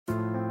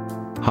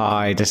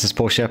Hi, this is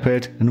Paul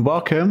Shepherd, and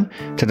welcome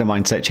to the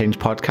Mindset Change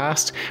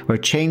Podcast, where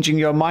changing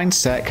your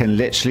mindset can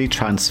literally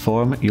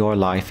transform your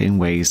life in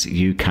ways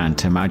you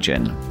can't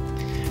imagine.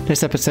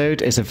 This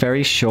episode is a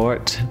very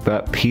short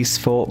but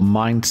peaceful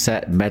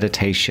mindset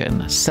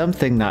meditation,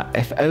 something that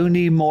if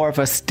only more of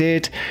us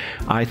did,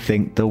 I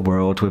think the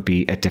world would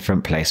be a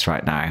different place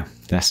right now.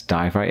 Let's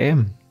dive right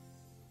in.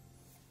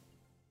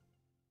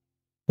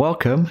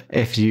 Welcome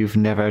if you've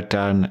never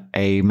done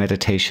a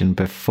meditation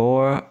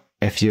before.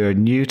 If you're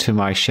new to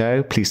my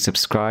show, please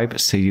subscribe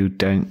so you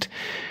don't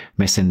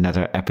miss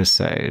another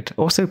episode.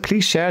 Also,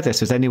 please share this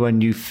with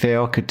anyone you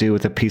feel could do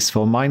with a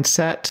peaceful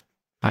mindset.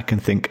 I can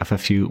think of a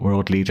few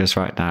world leaders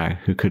right now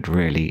who could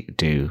really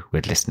do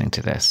with listening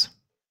to this.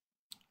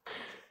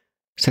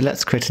 So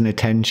let's create an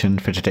intention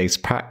for today's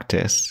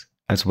practice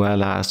as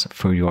well as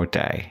for your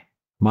day.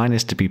 Mine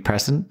is to be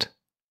present,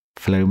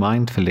 flow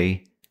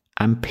mindfully,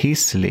 and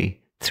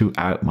peacefully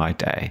throughout my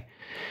day.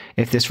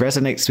 If this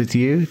resonates with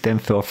you, then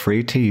feel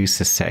free to use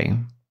the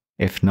same.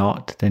 If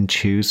not, then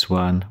choose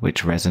one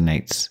which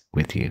resonates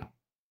with you.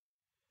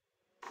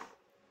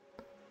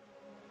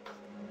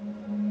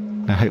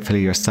 Now,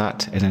 hopefully you're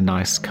sat in a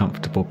nice,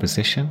 comfortable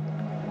position,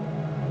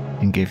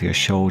 and give your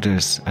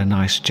shoulders a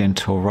nice,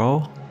 gentle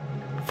roll,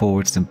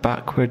 forwards and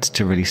backwards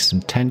to release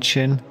some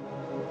tension.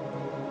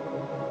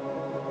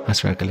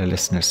 As regular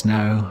listeners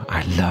know,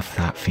 I love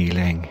that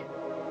feeling.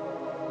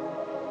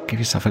 Give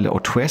yourself a little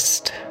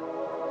twist.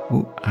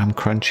 Ooh, I'm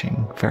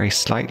crunching very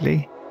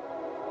slightly.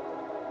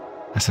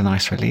 That's a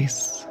nice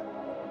release.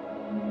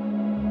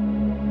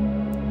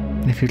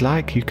 And if you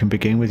like, you can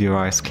begin with your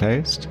eyes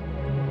closed.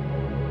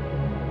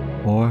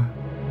 Or,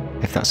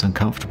 if that's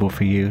uncomfortable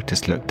for you,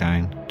 just look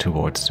down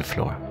towards the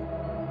floor.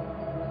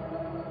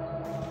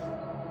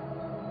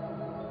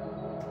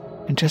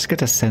 And just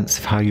get a sense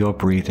of how you're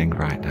breathing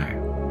right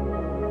now.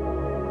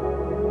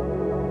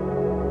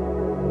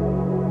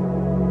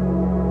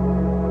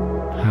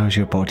 How's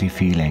your body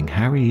feeling?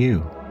 How are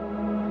you?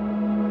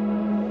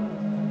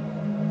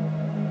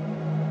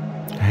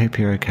 I hope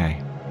you're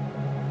okay.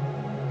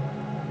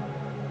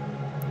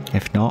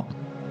 If not,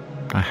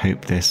 I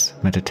hope this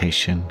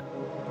meditation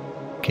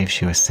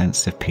gives you a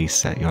sense of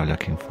peace that you're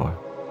looking for.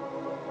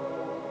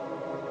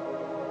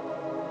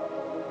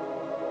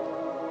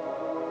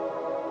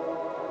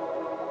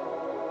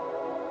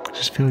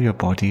 Just feel your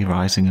body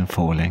rising and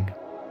falling.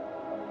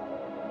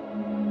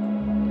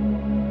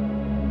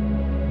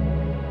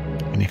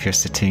 And if you're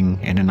sitting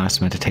in a nice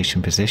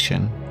meditation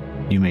position,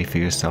 you may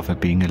feel yourself as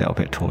being a little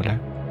bit taller.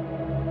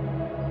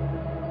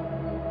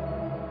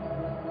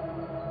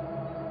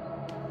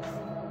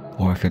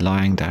 Or if you're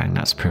lying down,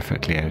 that's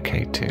perfectly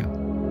okay too.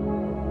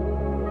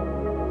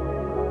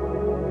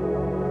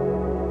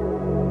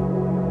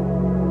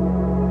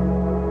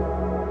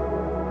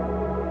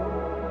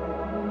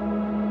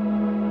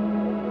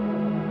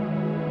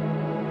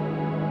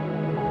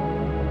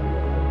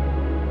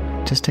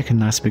 Just take a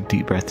nice big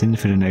deep breath in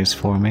through the nose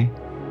for me.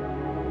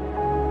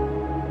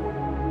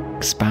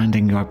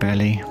 Expanding your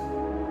belly.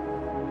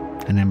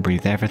 And then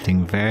breathe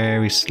everything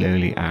very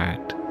slowly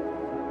out,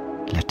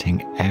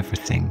 letting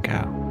everything go.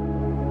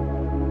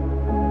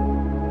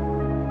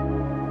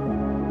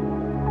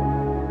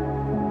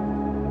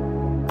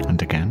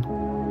 And again.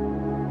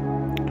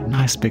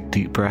 Nice big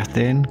deep breath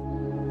in,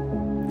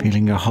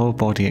 feeling your whole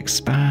body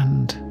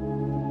expand.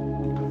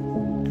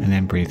 And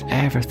then breathe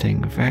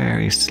everything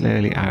very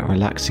slowly out,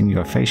 relaxing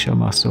your facial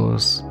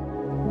muscles,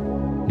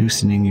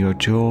 loosening your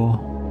jaw.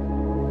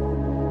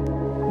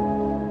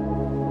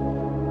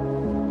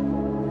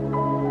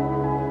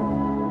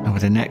 And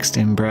with the next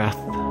in-breath,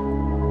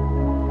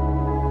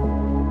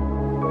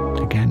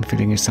 again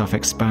feeling yourself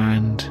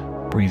expand,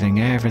 breathing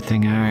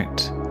everything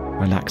out,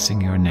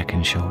 relaxing your neck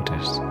and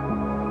shoulders.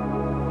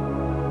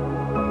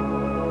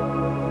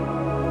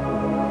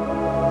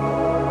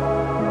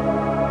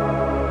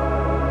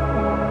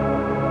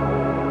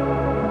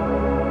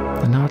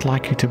 And now I'd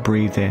like you to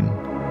breathe in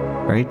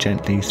very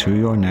gently through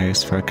your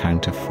nose for a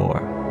count of 4.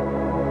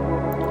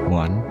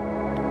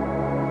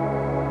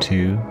 1,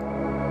 2,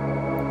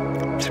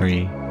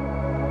 3,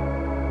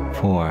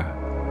 4.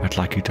 I'd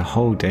like you to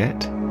hold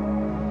it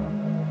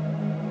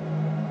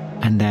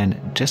and then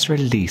just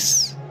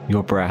release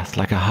your breath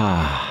like a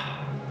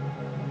ha,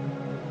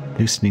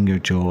 loosening your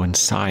jaw and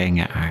sighing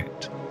it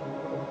out.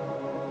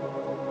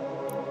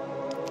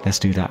 Let's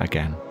do that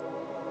again.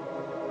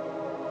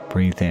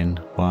 Breathe in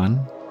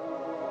 1,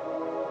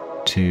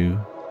 2,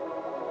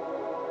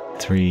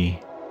 3,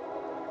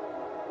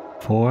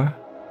 4.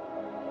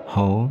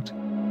 Hold.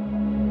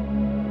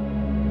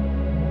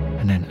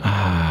 And then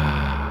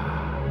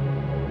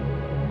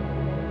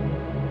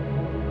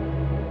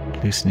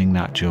loosening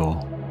that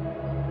jaw.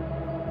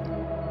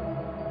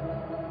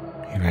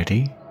 You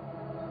ready?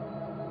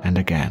 And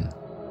again.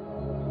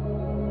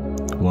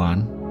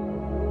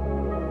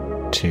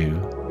 1,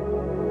 2,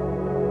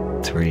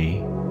 3,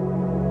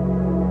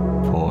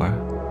 4.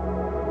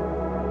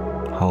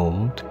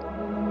 Hold.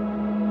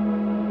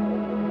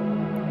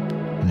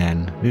 And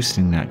then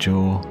loosening that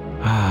jaw.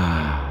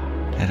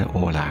 Let it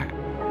all out.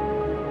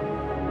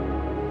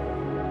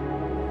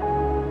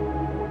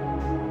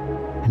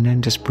 And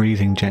then just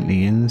breathing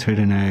gently in through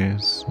the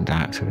nose and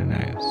out through the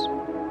nose.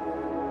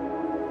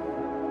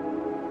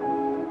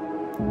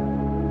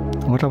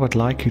 What I would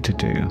like you to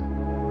do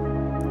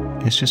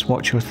is just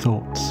watch your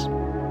thoughts.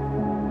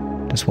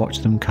 Just watch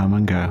them come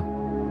and go,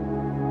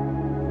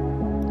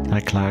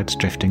 like clouds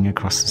drifting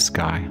across the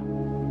sky.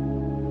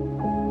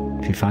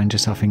 If you find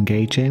yourself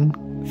engaging,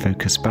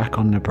 focus back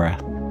on the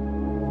breath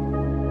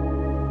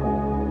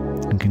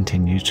and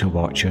continue to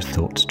watch your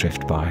thoughts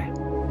drift by.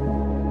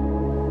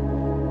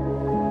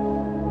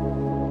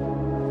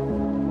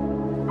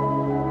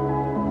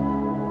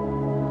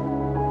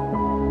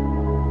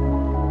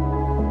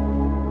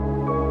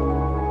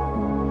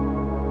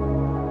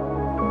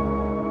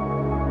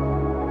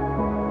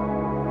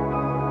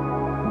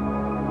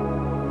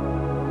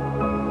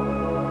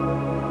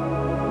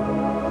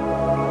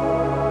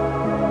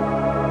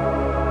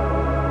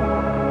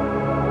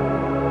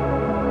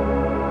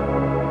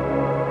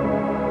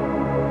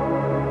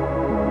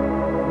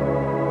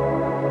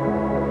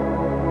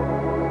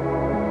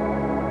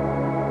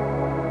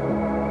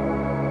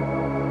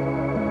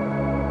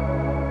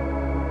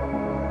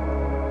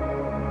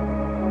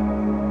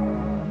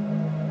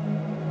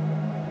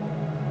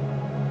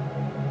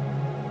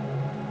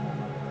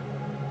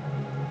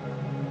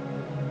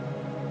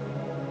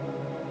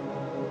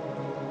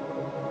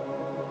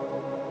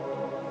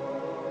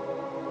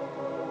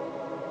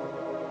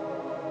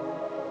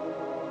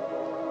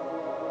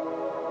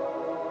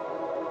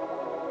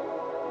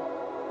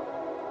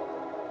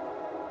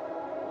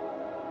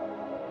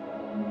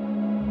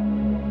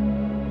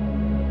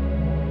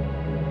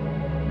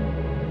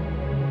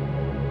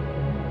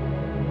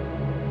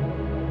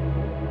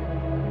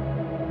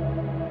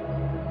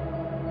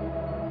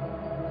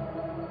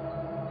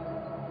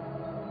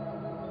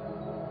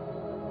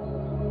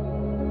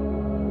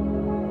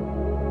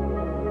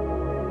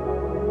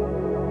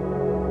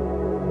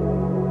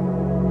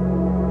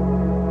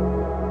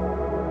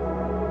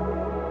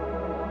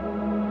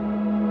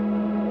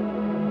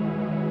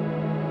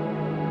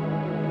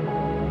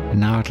 And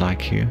now I'd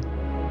like you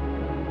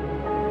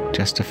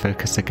just to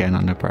focus again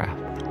on the breath.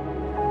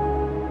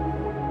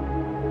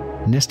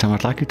 And this time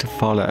I'd like you to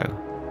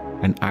follow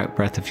an out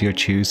breath of your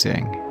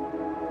choosing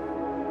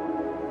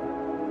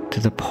to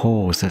the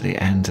pause at the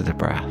end of the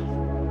breath,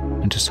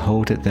 and just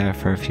hold it there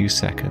for a few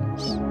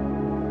seconds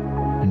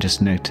and just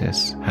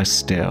notice how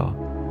still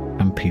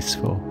and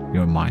peaceful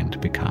your mind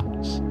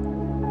becomes.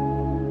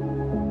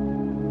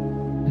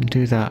 And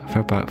do that for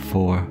about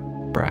 4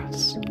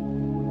 breaths.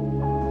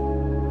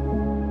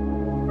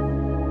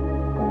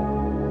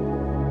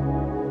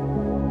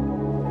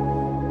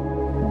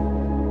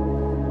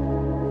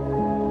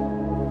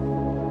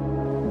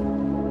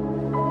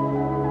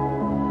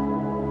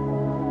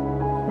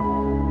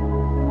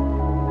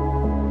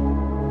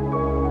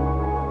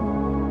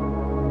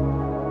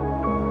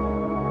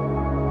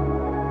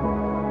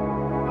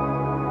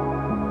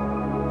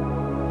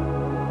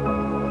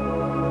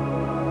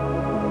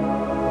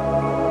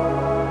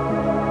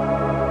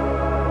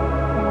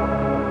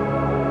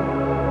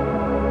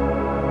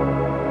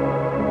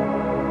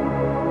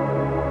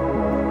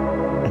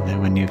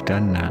 When you've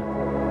done that,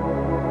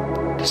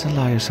 just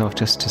allow yourself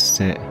just to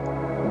sit,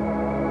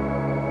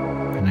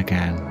 and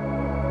again,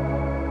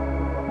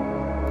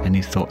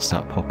 any thoughts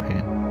that pop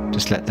in,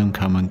 just let them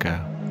come and go,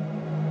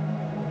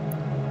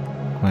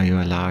 where you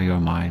allow your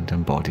mind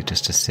and body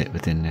just to sit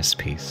within this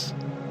peace.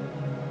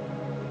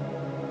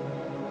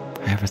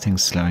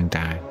 Everything's slowing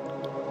down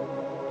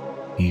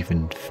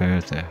even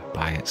further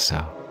by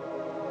itself.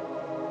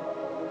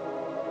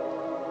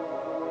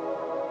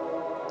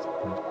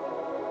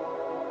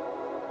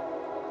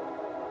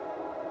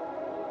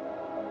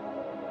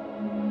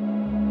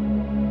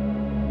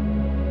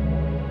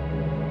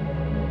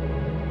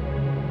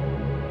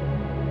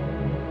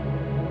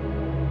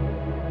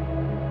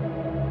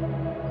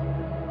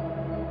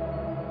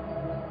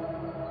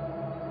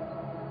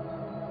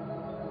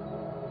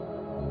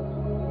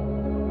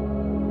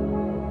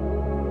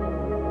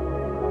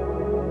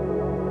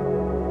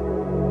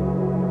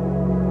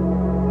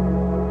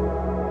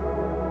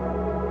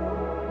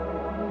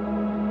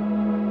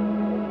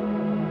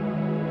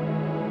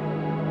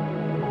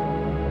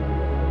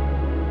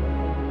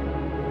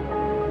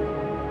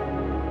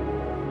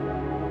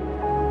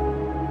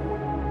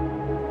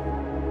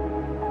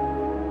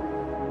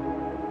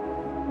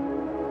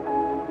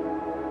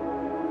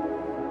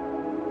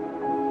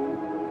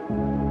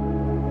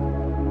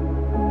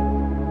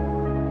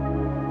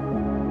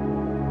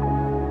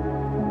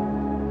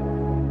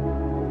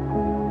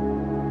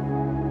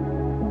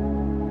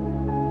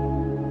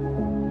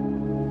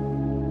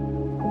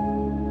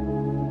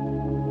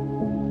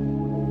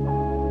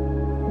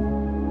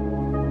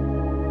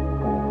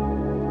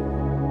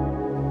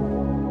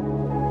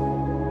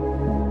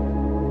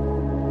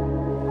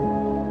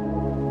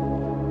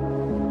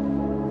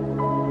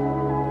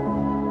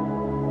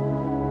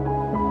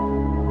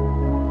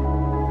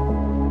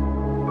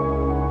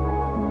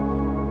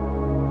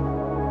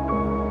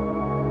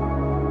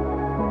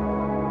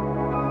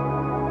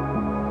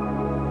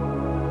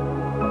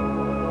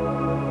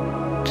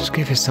 Just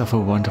give yourself a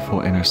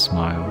wonderful inner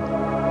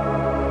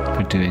smile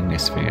for doing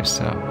this for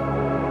yourself.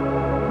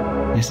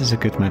 This is a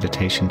good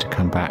meditation to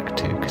come back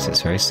to because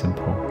it's very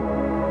simple.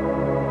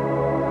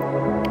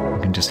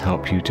 It can just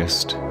help you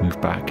just move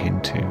back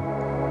into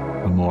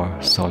a more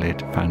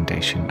solid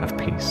foundation of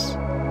peace.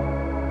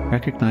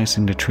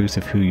 Recognizing the truth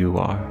of who you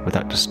are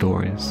without the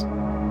stories,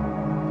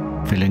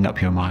 filling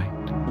up your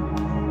mind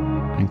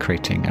and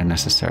creating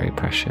unnecessary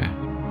pressure.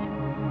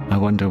 I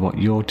wonder what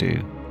you'll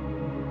do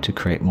to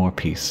create more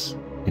peace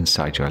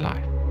inside your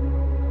life.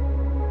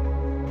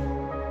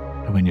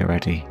 And when you're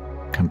ready,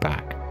 come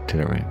back to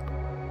the room.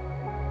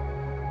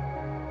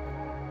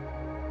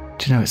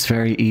 Do you know, it's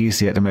very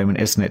easy at the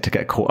moment, isn't it, to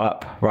get caught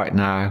up right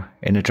now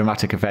in the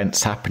dramatic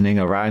events happening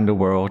around the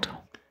world,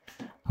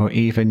 or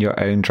even your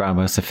own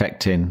dramas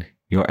affecting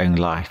your own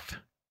life.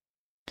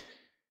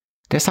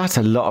 This adds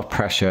a lot of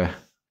pressure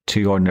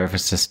to your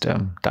nervous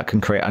system that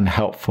can create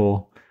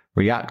unhelpful,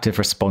 reactive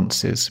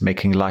responses,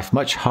 making life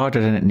much harder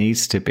than it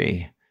needs to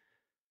be.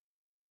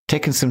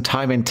 Taking some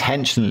time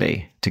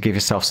intentionally to give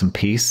yourself some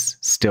peace,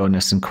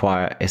 stillness, and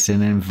quiet is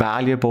an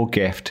invaluable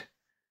gift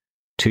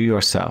to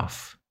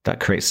yourself that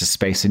creates a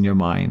space in your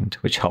mind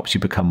which helps you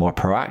become more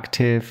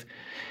proactive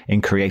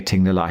in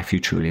creating the life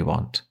you truly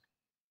want.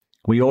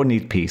 We all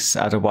need peace,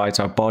 otherwise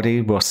our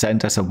body will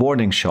send us a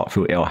warning shot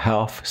through ill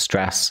health,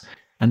 stress,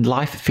 and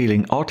life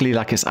feeling oddly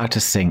like it's out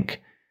of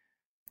sync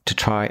to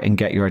try and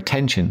get your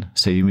attention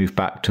so you move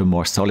back to a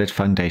more solid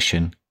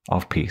foundation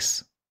of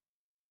peace.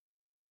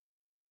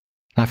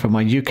 Now, for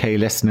my UK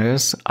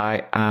listeners,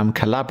 I am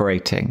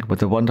collaborating with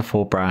the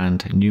wonderful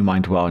brand New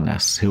Mind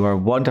Wellness, who are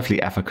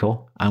wonderfully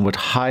ethical and would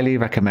highly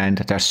recommend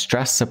their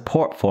stress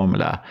support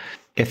formula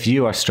if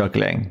you are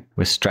struggling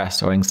with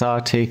stress or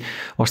anxiety,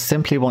 or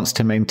simply wants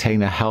to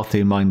maintain a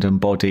healthy mind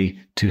and body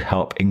to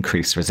help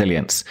increase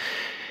resilience.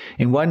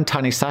 In one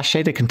tiny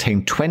sachet, they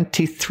contain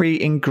 23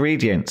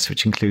 ingredients,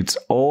 which includes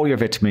all your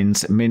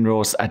vitamins,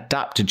 minerals,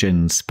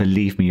 adaptogens.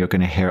 Believe me, you're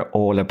going to hear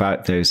all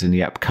about those in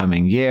the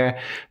upcoming year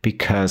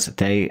because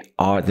they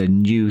are the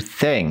new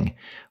thing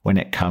when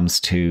it comes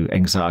to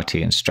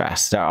anxiety and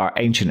stress. There are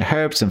ancient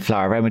herbs and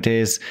flower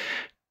remedies.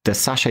 The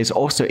sachets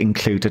also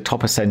include the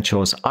top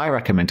essentials I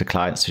recommend to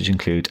clients, which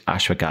include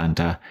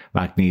ashwagandha,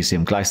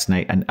 magnesium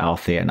glycinate, and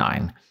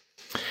L-theanine.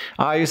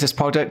 I use this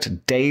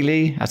product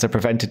daily as a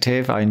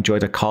preventative. I enjoy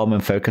the calm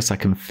and focus I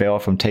can feel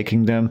from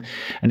taking them.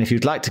 And if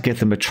you'd like to give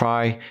them a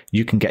try,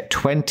 you can get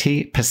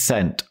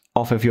 20%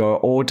 off of your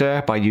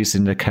order by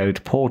using the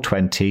code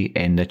PAUL20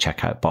 in the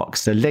checkout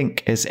box. The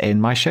link is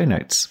in my show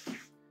notes.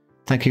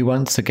 Thank you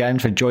once again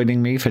for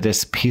joining me for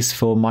this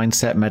peaceful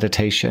mindset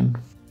meditation.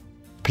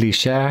 Please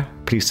share,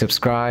 please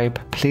subscribe,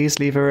 please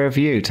leave a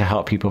review to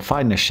help people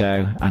find the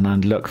show, and I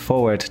look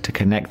forward to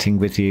connecting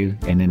with you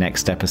in the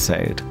next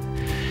episode.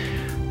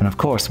 And of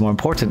course, more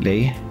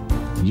importantly,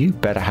 you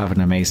better have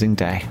an amazing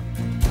day.